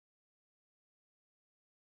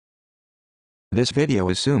This video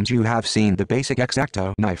assumes you have seen the basic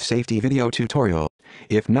X-Acto knife safety video tutorial.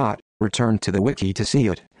 If not, return to the wiki to see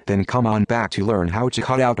it, then come on back to learn how to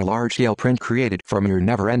cut out a large-scale print created from your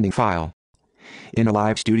never-ending file. In a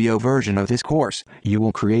live studio version of this course, you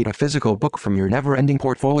will create a physical book from your never-ending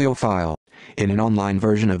portfolio file. In an online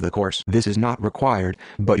version of the course, this is not required,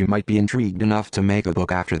 but you might be intrigued enough to make a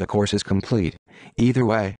book after the course is complete. Either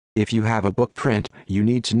way, if you have a book print, you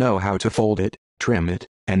need to know how to fold it, trim it,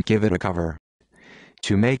 and give it a cover.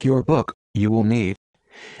 To make your book, you will need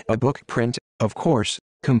a book print, of course,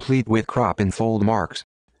 complete with crop and fold marks.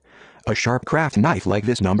 A sharp craft knife like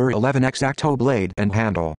this number 11 X-Acto blade and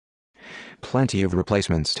handle. Plenty of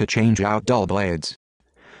replacements to change out dull blades.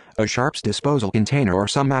 A sharps disposal container or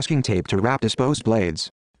some masking tape to wrap disposed blades.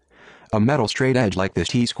 A metal straight edge like this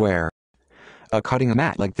T-square. A cutting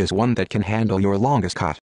mat like this one that can handle your longest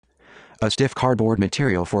cut. A stiff cardboard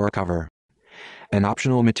material for a cover. An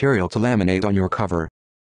optional material to laminate on your cover.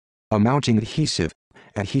 A mounting adhesive.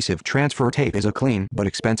 Adhesive transfer tape is a clean but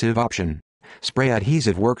expensive option. Spray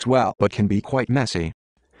adhesive works well but can be quite messy.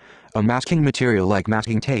 A masking material like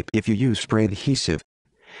masking tape if you use spray adhesive.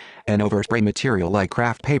 An overspray material like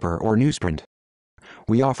craft paper or newsprint.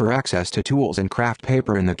 We offer access to tools and craft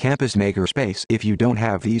paper in the campus maker space if you don't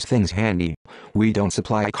have these things handy. We don't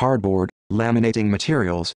supply cardboard, laminating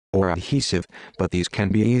materials, or adhesive, but these can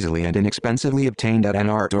be easily and inexpensively obtained at an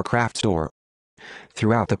art or craft store.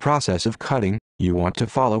 Throughout the process of cutting, you want to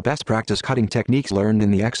follow best practice cutting techniques learned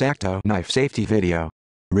in the X-Acto knife safety video.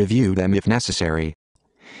 Review them if necessary.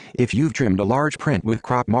 If you've trimmed a large print with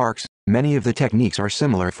crop marks, many of the techniques are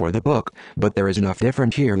similar for the book, but there is enough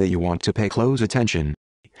different here that you want to pay close attention.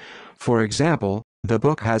 For example, the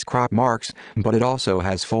book has crop marks, but it also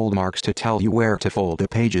has fold marks to tell you where to fold the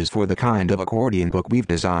pages for the kind of accordion book we've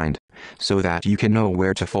designed. So that you can know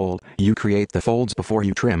where to fold, you create the folds before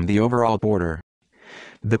you trim the overall border.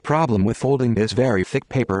 The problem with folding this very thick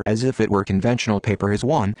paper as if it were conventional paper is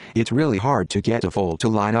 1, it's really hard to get a fold to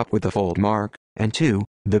line up with the fold mark, and 2,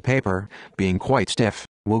 the paper, being quite stiff,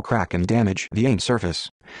 will crack and damage the ink surface.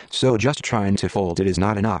 So just trying to fold it is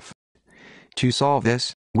not enough. To solve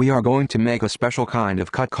this, we are going to make a special kind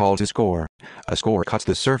of cut called a score. A score cuts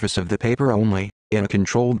the surface of the paper only, in a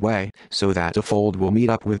controlled way, so that the fold will meet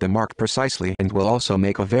up with the mark precisely and will also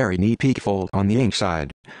make a very neat peak fold on the ink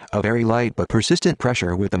side. A very light but persistent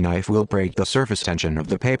pressure with the knife will break the surface tension of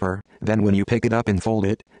the paper, then when you pick it up and fold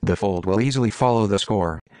it, the fold will easily follow the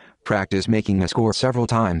score. Practice making a score several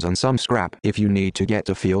times on some scrap if you need to get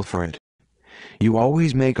a feel for it. You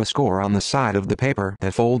always make a score on the side of the paper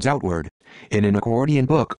that folds outward. In an accordion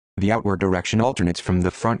book, the outward direction alternates from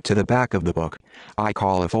the front to the back of the book. I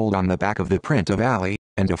call a fold on the back of the print a valley,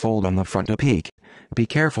 and a fold on the front a peak. Be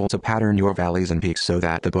careful to pattern your valleys and peaks so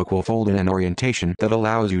that the book will fold in an orientation that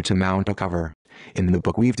allows you to mount a cover. In the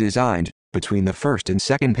book we've designed, between the first and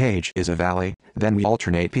second page is a valley, then we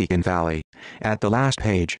alternate peak and valley. At the last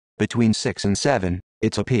page, between 6 and 7,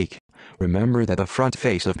 it's a peak. Remember that the front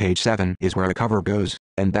face of page 7 is where the cover goes,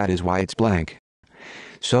 and that is why it's blank.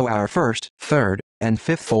 So our first, third, and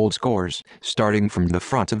fifth fold scores, starting from the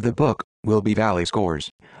front of the book, will be valley scores.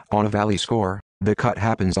 On a valley score, the cut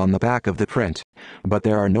happens on the back of the print, but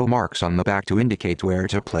there are no marks on the back to indicate where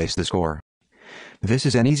to place the score. This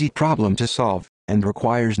is an easy problem to solve, and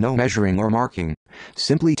requires no measuring or marking.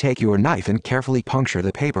 Simply take your knife and carefully puncture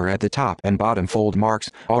the paper at the top and bottom fold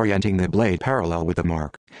marks, orienting the blade parallel with the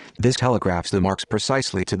mark. This telegraphs the marks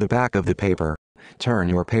precisely to the back of the paper. Turn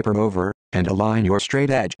your paper over, and align your straight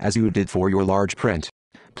edge as you did for your large print.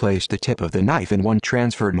 Place the tip of the knife in one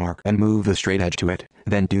transferred mark and move the straight edge to it.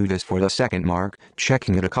 Then do this for the second mark,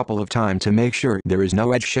 checking it a couple of times to make sure there is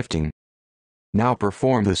no edge shifting. Now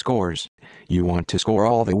perform the scores. You want to score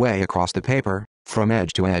all the way across the paper, from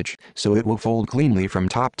edge to edge, so it will fold cleanly from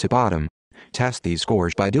top to bottom. Test these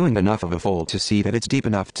scores by doing enough of a fold to see that it's deep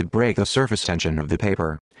enough to break the surface tension of the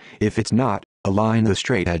paper. If it's not, align the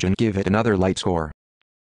straight edge and give it another light score.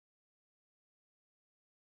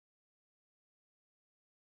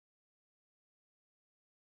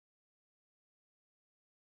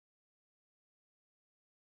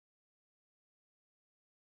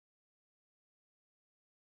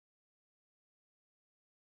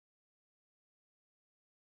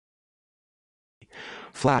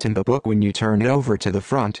 Flatten the book when you turn it over to the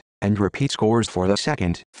front, and repeat scores for the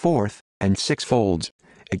second, fourth, and sixth folds.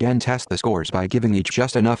 Again, test the scores by giving each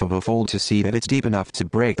just enough of a fold to see that it's deep enough to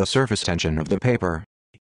break the surface tension of the paper.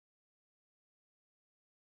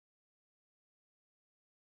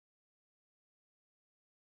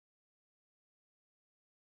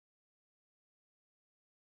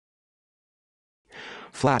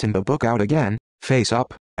 Flatten the book out again, face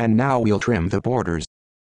up, And now we'll trim the borders.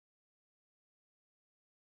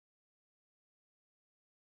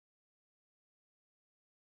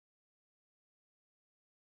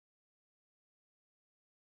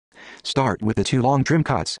 Start with the 2 long trim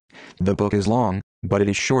cuts. The book is long, but it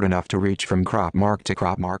is short enough to reach from crop mark to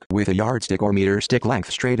crop mark with a yardstick or meter stick length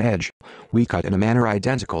straight edge. We cut in a manner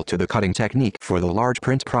identical to the cutting technique for the large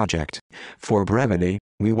print project. For brevity,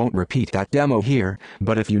 we won't repeat that demo here,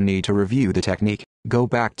 but if you need to review the technique, go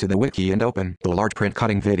back to the wiki and open the large print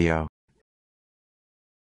cutting video.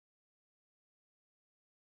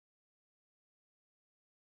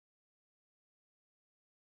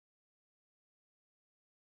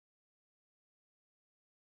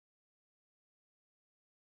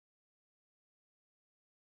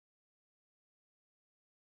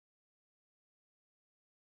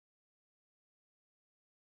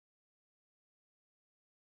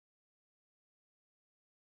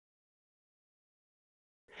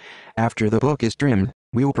 After the book is trimmed,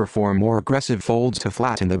 we'll perform more aggressive folds to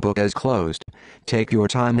flatten the book as closed. Take your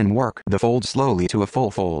time and work the folds slowly to a full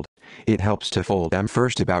fold. It helps to fold them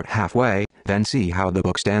first about halfway, then see how the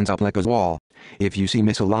book stands up like a wall. If you see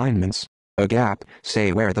misalignments, a gap,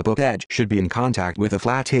 say where the book edge should be in contact with a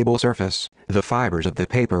flat table surface, the fibers of the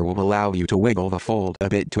paper will allow you to wiggle the fold a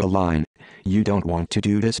bit to align. You don't want to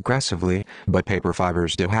do this aggressively, but paper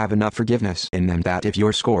fibers do have enough forgiveness in them that if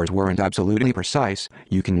your scores weren't absolutely precise,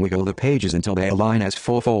 you can wiggle the pages until they align as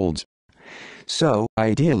full folds. So,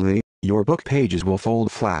 ideally, your book pages will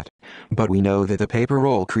fold flat. But we know that the paper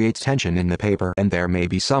roll creates tension in the paper and there may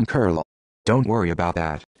be some curl. Don't worry about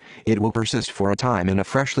that. It will persist for a time in a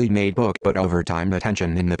freshly made book, but over time the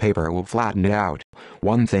tension in the paper will flatten it out.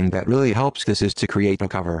 One thing that really helps this is to create a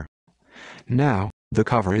cover. Now, the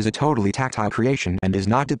cover is a totally tactile creation and is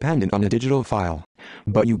not dependent on a digital file.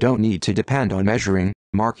 But you don't need to depend on measuring,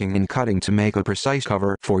 marking and cutting to make a precise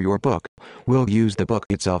cover for your book. We'll use the book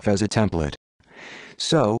itself as a template.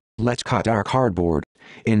 So, let's cut our cardboard.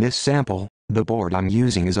 In this sample, the board I'm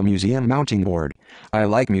using is a museum mounting board. I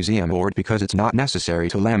like museum board because it's not necessary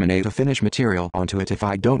to laminate a finished material onto it if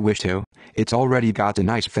I don't wish to. It's already got a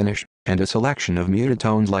nice finish, and a selection of muted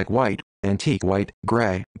tones like white, antique white,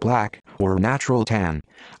 gray, black, or natural tan.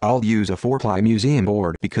 I'll use a 4-ply museum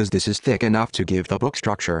board because this is thick enough to give the book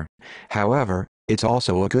structure. However, it's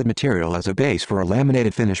also a good material as a base for a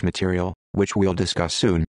laminated finish material, which we'll discuss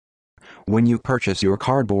soon. When you purchase your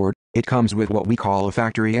cardboard, it comes with what we call a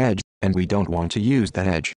factory edge, and we don't want to use that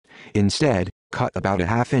edge. Instead, cut about a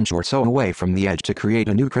 ½ inch or so away from the edge to create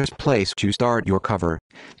a new crisp place to start your cover.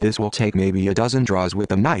 This will take maybe a dozen draws with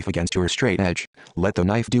the knife against your straight edge. Let the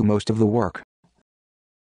knife do most of the work.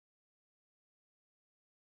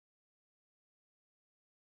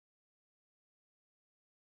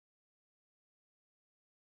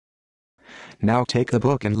 Now take the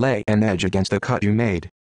book and lay an edge against the cut you made.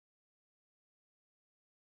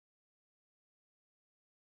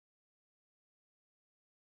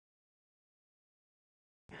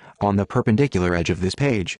 On the perpendicular edge of this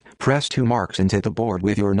page, press 2 marks into the board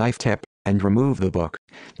with your knife tip, and remove the book.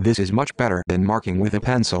 This is much better than marking with a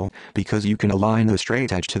pencil, because you can align the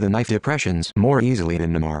straight edge to the knife depressions more easily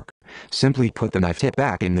than the mark. Simply put the knife tip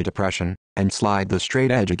back in the depression, and slide the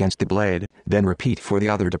straight edge against the blade, then repeat for the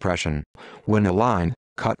other depression. When aligned,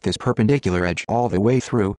 cut this perpendicular edge all the way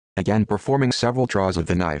through, again performing several draws of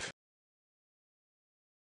the knife.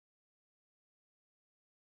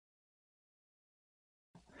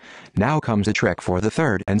 Now comes a trick for the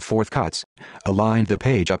 3rd and 4th cuts. Align the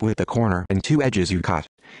page up with the corner and 2 edges you cut.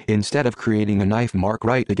 Instead of creating a knife mark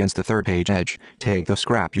right against the 3rd page edge, take the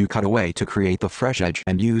scrap you cut away to create the fresh edge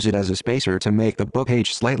and use it as a spacer to make the book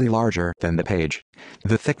page slightly larger than the page.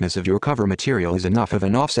 The thickness of your cover material is enough of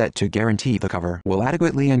an offset to guarantee the cover will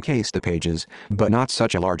adequately encase the pages, but not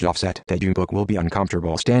such a large offset that your book will be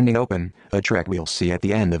uncomfortable standing open, a trick we'll see at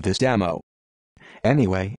the end of this demo.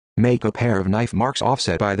 Anyway, make a pair of knife marks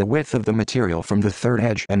offset by the width of the material from the 3rd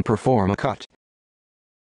edge and perform a cut.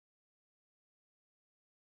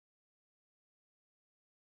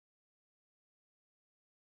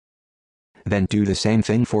 Then do the same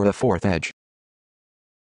thing for the 4th edge.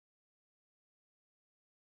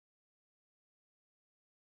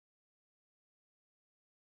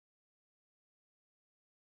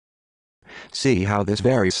 See how this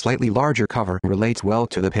very slightly larger cover relates well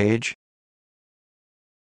to the page?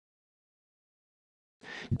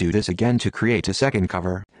 Do this again to create a 2nd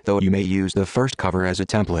cover, though you may use the 1st cover as a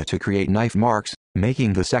template to create knife marks,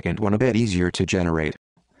 making the 2nd one a bit easier to generate.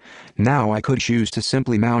 Now I could choose to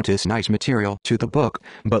simply mount this nice material to the book,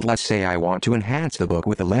 but let's say I want to enhance the book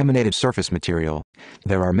with a laminated surface material.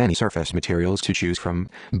 There are many surface materials to choose from,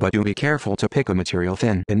 but do be careful to pick a material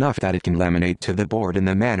thin enough that it can laminate to the board in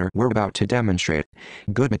the manner we're about to demonstrate.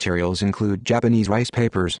 Good materials include Japanese rice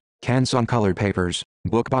papers, Canson colored papers,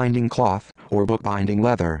 bookbinding cloth, or bookbinding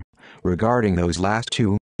leather. Regarding those last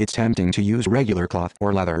two, it's tempting to use regular cloth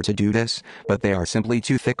or leather to do this, but they are simply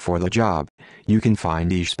too thick for the job. You can find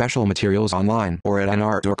these special materials online or at an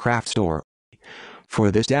art or craft store. For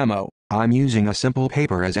this demo, I'm using a simple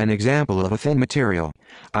paper as an example of a thin material.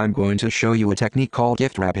 I'm going to show you a technique called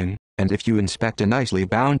gift wrapping, and if you inspect a nicely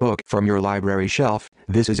bound book from your library shelf,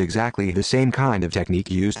 this is exactly the same kind of technique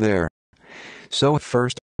used there. So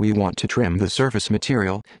first, we want to trim the surface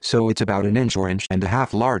material, so it's about 1 inch or 1.5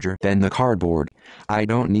 inches larger than the cardboard. I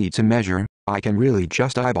don't need to measure, I can really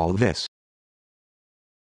just eyeball this.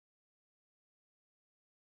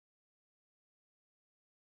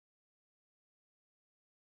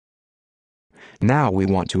 Now we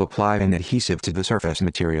want to apply an adhesive to the surface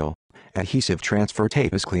material. Adhesive transfer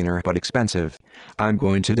tape is cleaner but expensive. I'm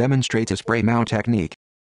going to demonstrate a spray mount technique.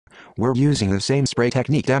 We're using the same spray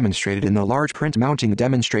technique demonstrated in the large print mounting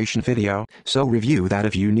demonstration video, so review that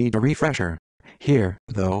if you need a refresher. Here,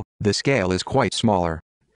 though, the scale is quite smaller.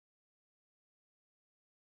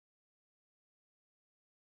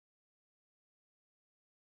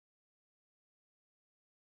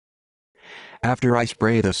 After I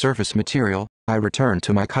spray the surface material, I return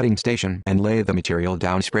to my cutting station and lay the material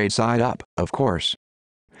down sprayed side up, of course.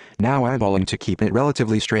 Now eyeballing to keep it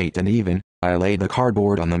relatively straight and even, I lay the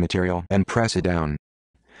cardboard on the material and press it down.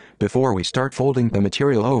 Before we start folding the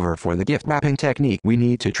material over for the gift wrapping technique, we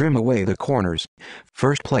need to trim away the corners.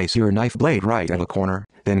 First place your knife blade right at a corner,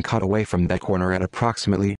 then cut away from that corner at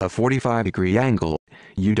approximately a 45-degree angle.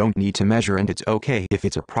 You don't need to measure and it's okay if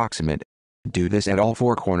it's approximate. Do this at all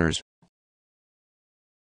 4 corners.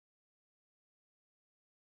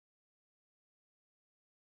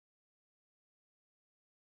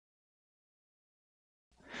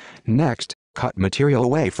 Next, cut material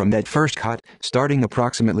away from that first cut, starting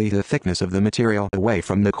approximately the thickness of the material away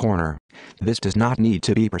from the corner. This does not need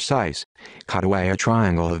to be precise. Cut away a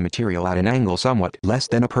triangle of material at an angle somewhat less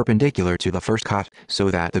than a perpendicular to the first cut,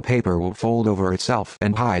 so that the paper will fold over itself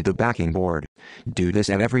and hide the backing board. Do this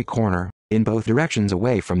at every corner, in both directions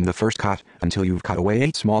away from the first cut, until you've cut away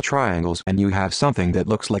 8 small triangles and you have something that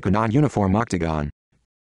looks like a non-uniform octagon.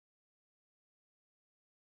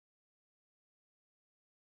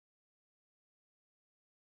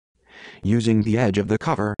 Using the edge of the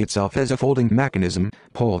cover itself as a folding mechanism,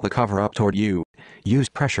 pull the cover up toward you. Use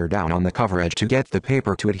pressure down on the cover edge to get the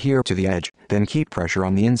paper to adhere to the edge, then keep pressure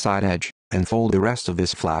on the inside edge, and fold the rest of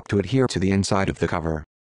this flap to adhere to the inside of the cover.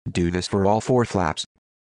 Do this for all 4 flaps.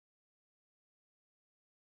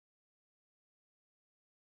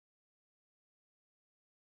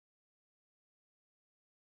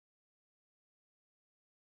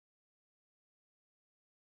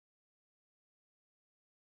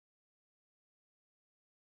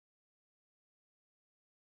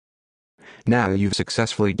 Now you've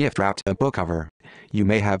successfully gift wrapped a book cover. You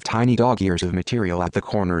may have tiny dog ears of material at the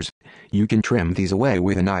corners. You can trim these away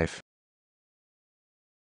with a knife.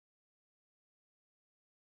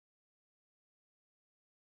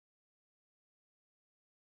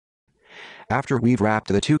 After we've wrapped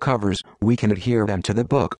the 2 covers, we can adhere them to the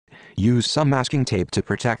book. Use some masking tape to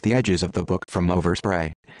protect the edges of the book from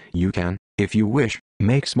overspray. You can, if you wish,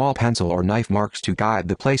 make small pencil or knife marks to guide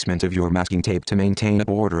the placement of your masking tape to maintain a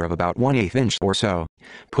border of about 1/8 inch or so.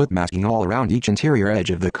 Put masking all around each interior edge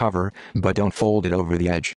of the cover, but don't fold it over the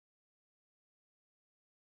edge.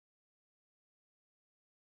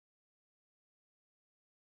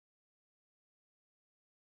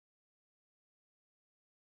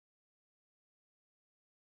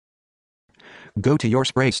 Go to your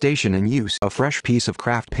spray station and use a fresh piece of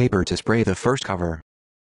craft paper to spray the first cover.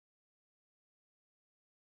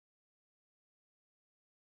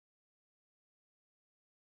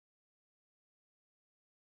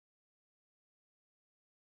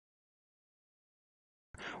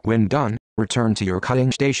 When done, return to your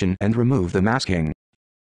cutting station and remove the masking.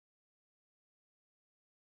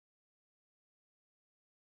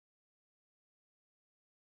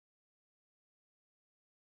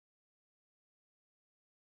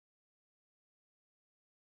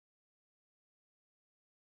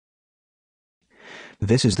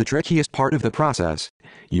 This is the trickiest part of the process.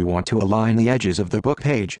 You want to align the edges of the book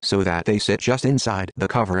page so that they sit just inside the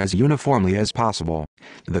cover as uniformly as possible.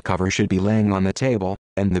 The cover should be laying on the table,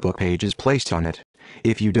 and the book page is placed on it.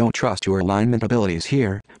 If you don't trust your alignment abilities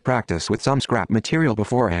here, practice with some scrap material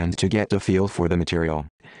beforehand to get a feel for the material.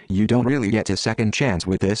 You don't really get a second chance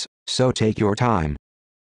with this, so take your time.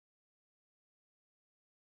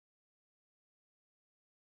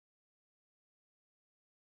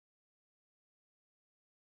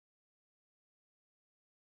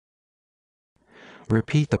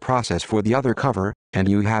 Repeat the process for the other cover, and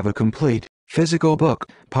you have a complete, physical book,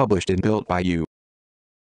 published and built by you.